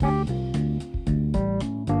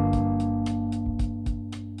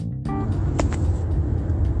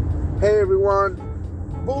Hey everyone,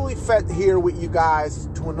 Bully Fett here with you guys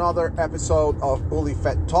to another episode of Bully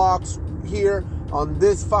Fett Talks. Here on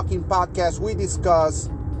this fucking podcast, we discuss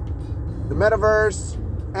the metaverse,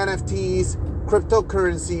 NFTs,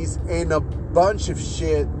 cryptocurrencies, and a bunch of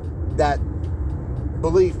shit that,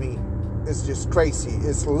 believe me, is just crazy.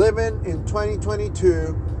 It's living in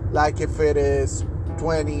 2022 like if it is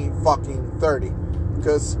 2030,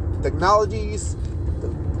 because technologies,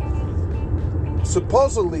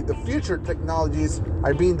 supposedly the future technologies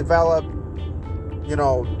are being developed,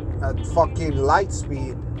 at fucking light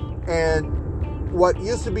speed. And what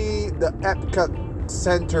used to be the Epcot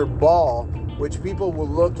Center ball, which people will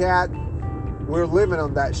look at, we're living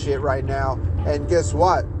on that shit right now. And guess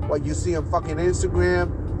what? What you see on fucking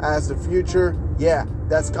Instagram as the future, yeah,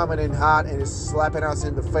 that's coming in hot and it's slapping us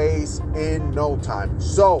in the face in no time.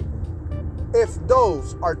 So, if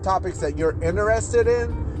those are topics that you're interested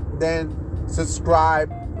in, then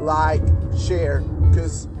subscribe, like, share,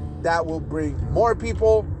 because that will bring more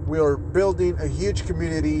people. We're building a huge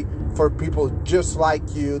community for people just like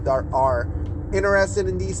you that are interested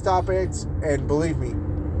in these topics. And believe me,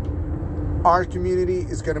 our community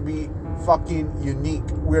is going to be fucking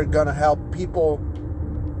unique. We're going to help people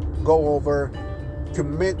go over,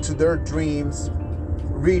 commit to their dreams,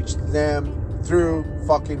 reach them through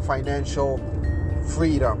fucking financial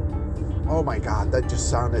freedom. Oh my God, that just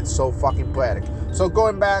sounded so fucking poetic. So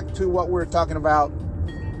going back to what we're talking about,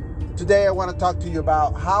 today I want to talk to you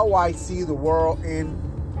about how I see the world in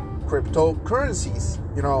cryptocurrencies.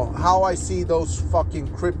 How I see those fucking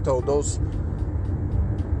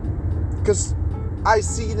because I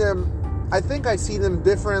think I see them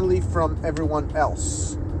differently from everyone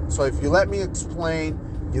else. So if you let me explain,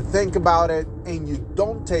 you think about it, and you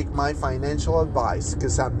don't take my financial advice,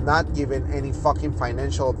 because I'm not giving any fucking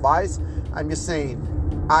financial advice. I'm just saying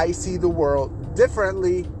I see the world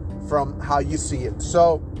differently from how you see it.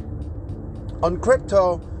 So on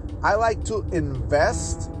crypto, I like to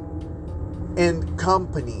invest in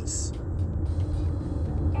companies.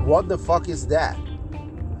 What the fuck is that?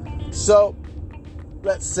 So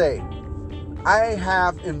let's say I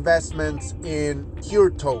have investments in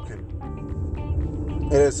Cure Token.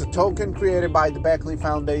 It is a token created by the Beckley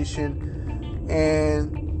Foundation,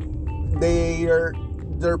 and their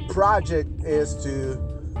project is to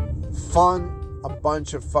fund a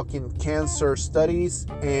bunch of fucking cancer studies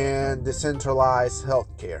and decentralized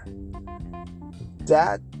healthcare.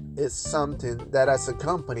 That is something that, as a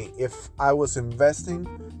company, if I was investing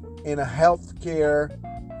in a healthcare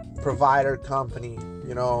provider company,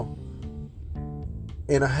 in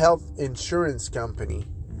a health insurance company,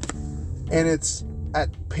 and it's at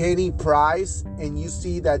penny price, and you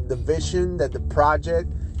see that the vision, that the project,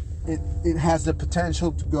 it has the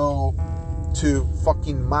potential to go to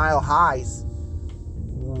fucking mile highs,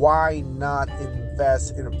 why not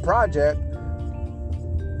invest in a project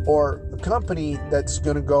or a company that's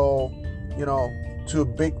going to go, to a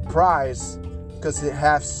big price, because it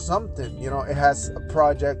has something, it has a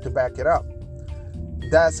project to back it up.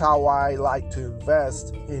 That's how I like to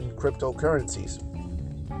invest in cryptocurrencies.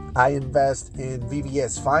 I invest in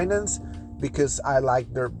VVS Finance because I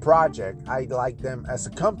like their project. I like them as a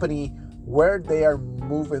company, where they are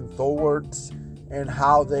moving towards and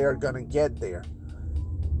how they are going to get there.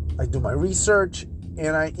 I do my research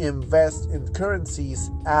and I invest in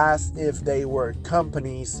currencies as if they were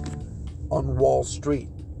companies on Wall Street.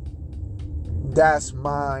 That's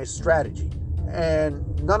my strategy. And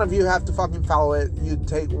none of you have to fucking follow it. You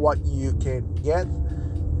take what you can get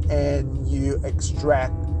and you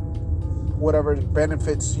extract whatever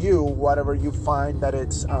benefits you, whatever you find that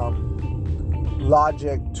it's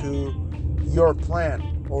logic to your plan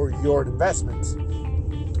or your investments.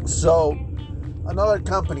 So another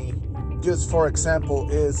company, just for example,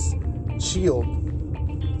 is Shield.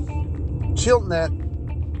 ShieldNet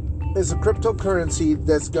is a cryptocurrency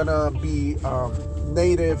that's gonna be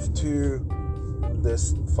native to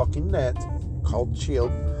this fucking net called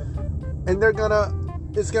Shield, and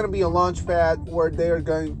it's gonna be a launch pad where they're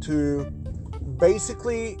going to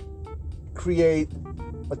basically create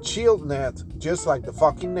a shield net, just like the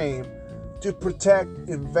fucking name, to protect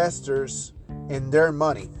investors and their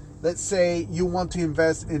money. Let's say you want to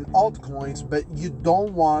invest in altcoins, but you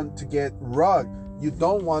don't want to get rugged. You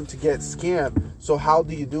don't want to get scammed. So how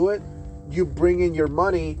do you do it? You bring in your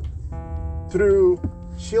money through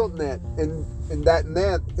ShieldNet, and that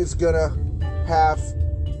net is gonna have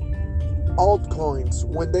altcoins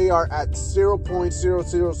when they are at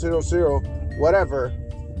 0.0000 whatever,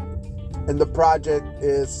 and the project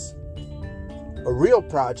is a real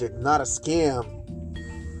project, not a scam,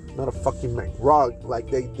 not a fucking McRug like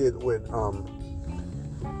they did with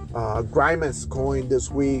Grimace coin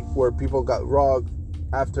this week, where people got robbed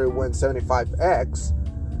after it went 75x.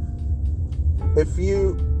 If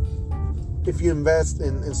you invest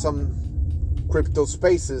in some crypto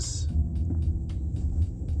spaces,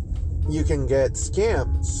 you can get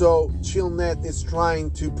scammed. So ChillNet is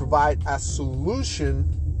trying to provide a solution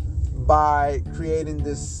by creating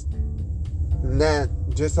this net,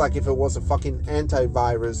 just like if it was a fucking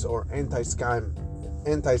antivirus or anti-scam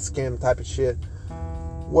type of shit,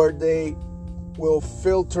 where they will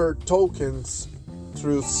filter tokens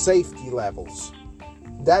through safety levels.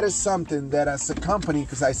 That is something that, as a company,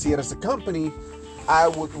 because I see it as a company, I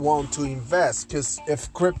would want to invest. Because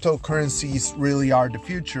if cryptocurrencies really are the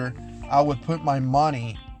future, I would put my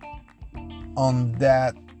money on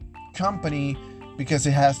that company, because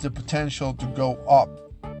it has the potential to go up.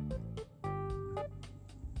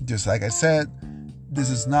 Just like I said, this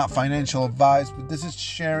is not financial advice, but this is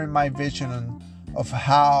sharing my vision of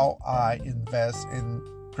how I invest in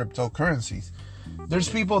cryptocurrencies. There's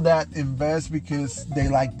people that invest because they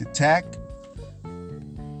like the tech.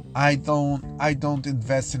 I don't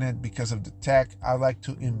invest in it because of the tech. I like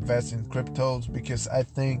to invest in cryptos because I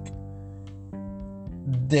think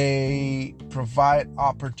they provide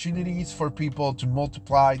opportunities for people to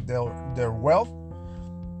multiply their wealth.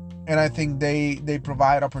 And I think they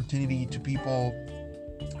provide opportunity to people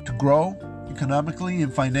to grow economically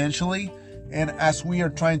and financially. And as we are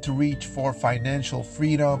trying to reach for financial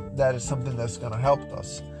freedom, that is something that's going to help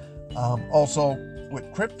us. Also, with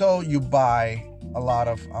crypto, you buy a lot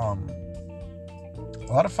of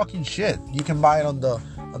fucking shit. You can buy it on the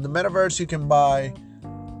metaverse. You can buy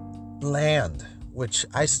land, which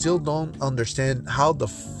I still don't understand. How the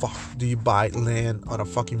fuck do you buy land on a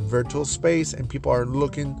fucking virtual space? And people are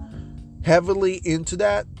looking heavily into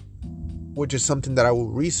that, which is something that I will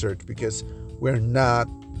research, because we're not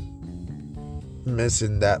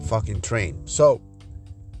missing that fucking train. So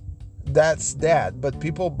that's that. But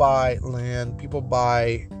people buy land, people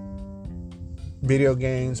buy video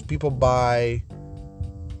games, people buy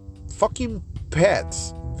fucking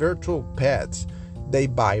pets, virtual pets. They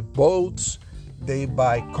buy boats, they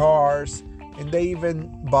buy cars, and they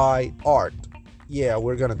even buy art. Yeah,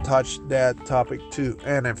 we're gonna touch that topic too,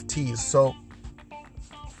 NFTs. So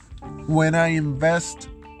when I invest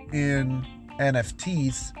in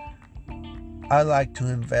NFTs, I like to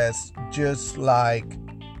invest just like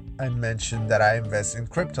I mentioned that I invest in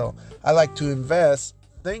crypto. I like to invest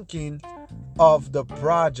thinking of the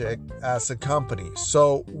project as a company.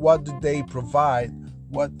 So what do they provide?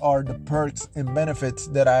 What are the perks and benefits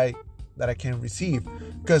that I can receive?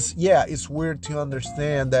 Because yeah, it's weird to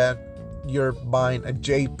understand that you're buying a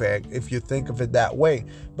JPEG if you think of it that way.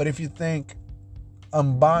 But if you think,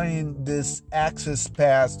 I'm buying this access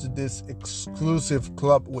pass to this exclusive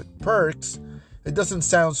club with perks, it doesn't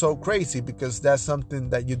sound so crazy, because that's something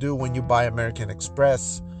that you do when you buy American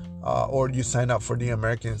Express, or you sign up for the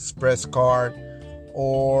American Express card,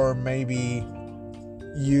 or maybe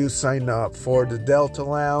you sign up for the Delta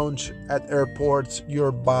Lounge at airports.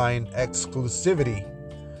 You're buying exclusivity.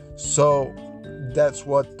 So that's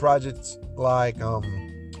what projects like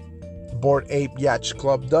Bored Ape Yacht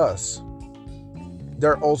Club does.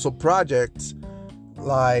 There are also projects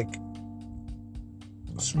like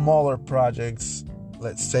smaller projects,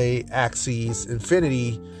 let's say Axie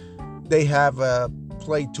Infinity. They have a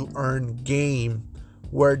play to earn game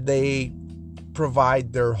where they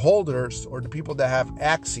provide their holders, or the people that have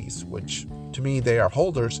Axies, which to me they are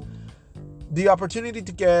holders, the opportunity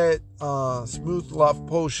to get Smooth Love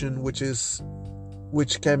Potion, which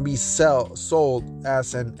can be sold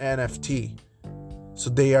as an NFT. So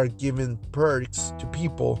they are giving perks to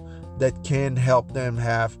people that can help them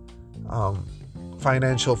have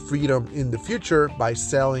financial freedom in the future by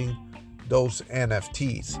selling those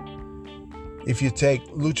NFTs. If you take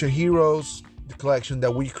Lucha Heroes, the collection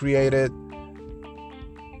that we created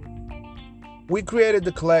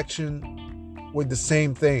the collection with the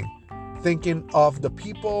same thing, thinking of the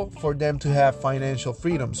people for them to have financial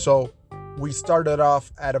freedom. So we started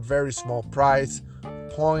off at a very small price,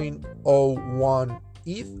 0.01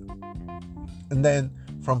 ETH, and then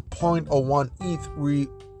from 0.01 ETH we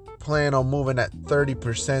plan on moving at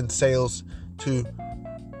 30% sales to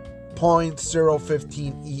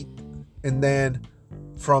 0.015 ETH, and then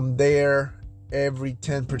from there every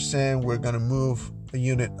 10% we're gonna move a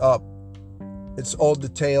unit up. It's all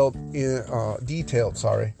detailed in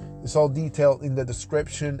It's all detailed in the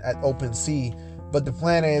description at OpenSea. But the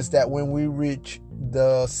plan is that when we reach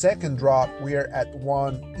the second drop, we are at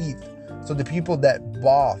 1 ETH. So the people that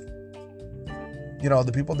bought,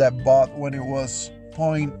 when it was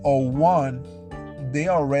 0.01, they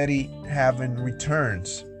already having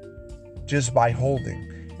returns. just by holding.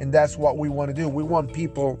 And that's what we want to do. We want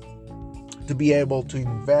people to be able to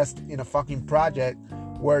invest in a fucking project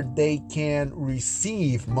where they can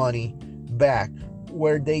receive money back,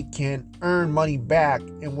 where they can earn money back,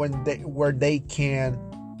 and where they can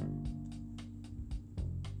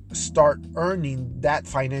start earning that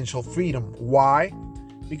financial freedom. Why?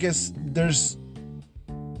 Because there's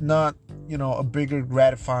not, a bigger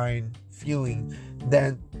gratifying feeling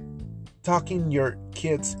than tucking your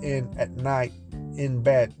kids in at night in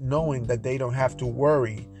bed, knowing that they don't have to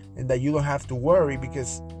worry, and that you don't have to worry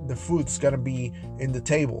because the food's gonna be in the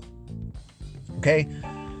table. Okay?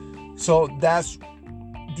 So that's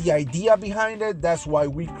the idea behind it. That's why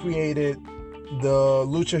we created the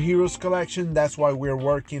Lucha Heroes collection. That's why we're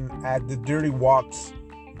working at the Dirty Walks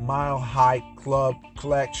Mile High Club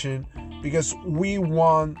collection, because we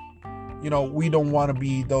want, we don't want to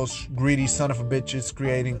be those greedy son of a bitches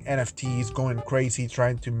creating NFTs, going crazy,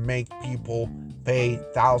 trying to make people pay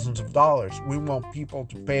thousands of dollars. We want people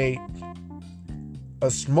to pay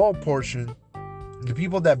a small portion. The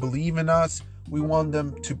people that believe in us, we want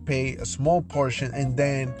them to pay a small portion and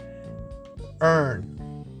then earn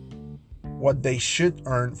what they should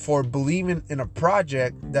earn for believing in a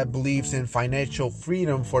project that believes in financial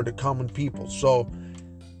freedom for the common people. So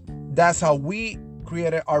that's how we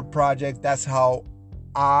created our project. That's how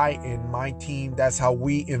I and my team, that's how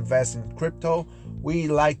we invest in crypto. We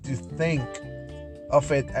like to think of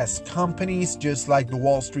it as companies, just like the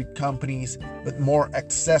Wall Street companies, but more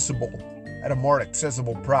accessible, at a more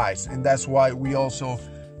accessible price. And that's why we also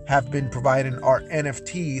have been providing our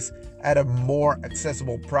NFTs at a more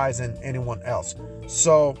accessible price than anyone else.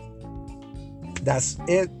 So that's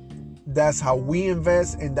it. That's how we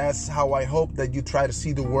invest, and that's how I hope that you try to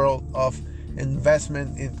see the world of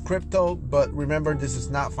investment in crypto. But remember, this is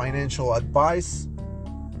not financial advice.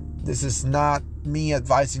 This is not me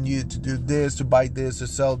advising you to do this, to buy this, to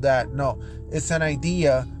sell that. No, it's an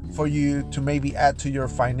idea for you to maybe add to your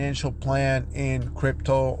financial plan in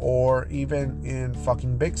crypto or even in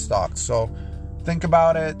fucking big stocks. So think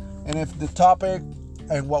about it. And if the topic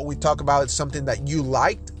and what we talk about is something that you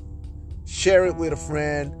liked, share it with a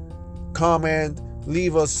friend, comment,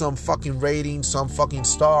 leave us some fucking ratings, some fucking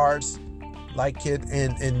stars, like it,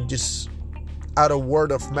 and just out of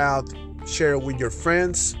word of mouth, share it with your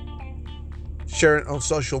friends, share it on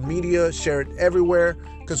social media, share it everywhere,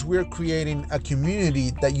 because we're creating a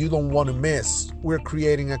community that you don't want to miss. We're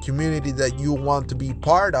creating a community that you want to be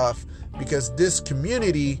part of, because this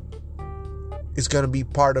community is going to be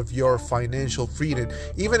part of your financial freedom.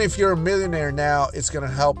 Even if you're a millionaire now, it's going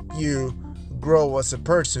to help you grow as a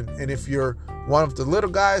person. And if you're one of the little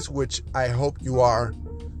guys, which I hope you are,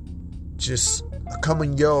 just a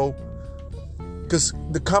common Joe, because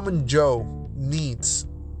the common Joe needs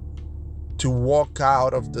to walk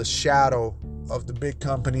out of the shadow of the big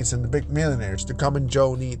companies and the big millionaires. The common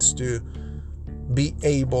Joe needs to be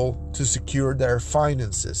able to secure their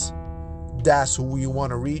finances. That's who we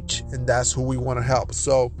want to reach, and that's who we want to help.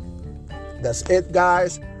 So that's it,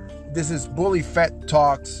 guys. This is Bully Fett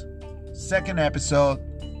Talks, second episode.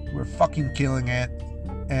 We're fucking killing it,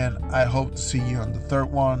 and I hope to see you on the third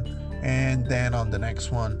one, and then on the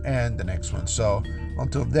next one, and the next one. So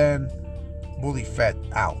until then, Bully Fett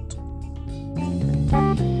out.